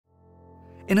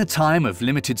In a time of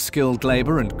limited skilled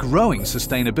labour and growing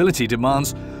sustainability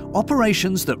demands,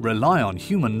 operations that rely on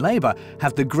human labour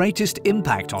have the greatest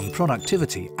impact on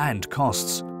productivity and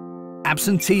costs.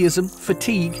 Absenteeism,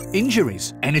 fatigue,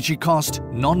 injuries, energy cost,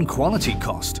 non-quality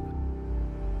cost.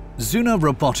 Suhner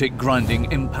Robotic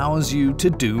Grinding empowers you to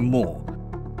do more.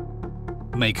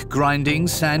 Make grinding,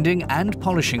 sanding and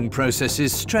polishing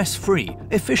processes stress-free,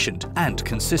 efficient and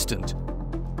consistent.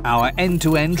 Our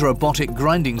end-to-end robotic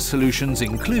grinding solutions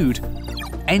include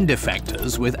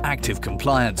end-effectors with active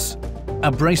compliance,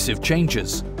 abrasive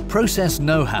changes, process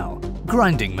know-how,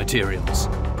 grinding materials.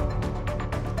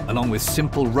 Along with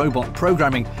simple robot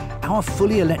programming, our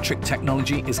fully electric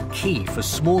technology is key for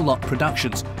small lot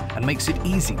productions and makes it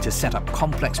easy to set up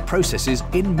complex processes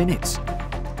in minutes.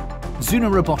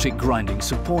 Suhner Robotic Grinding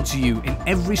supports you in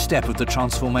every step of the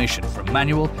transformation from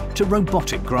manual to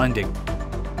robotic grinding.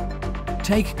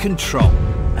 Take control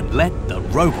and let the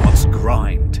robots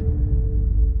grind.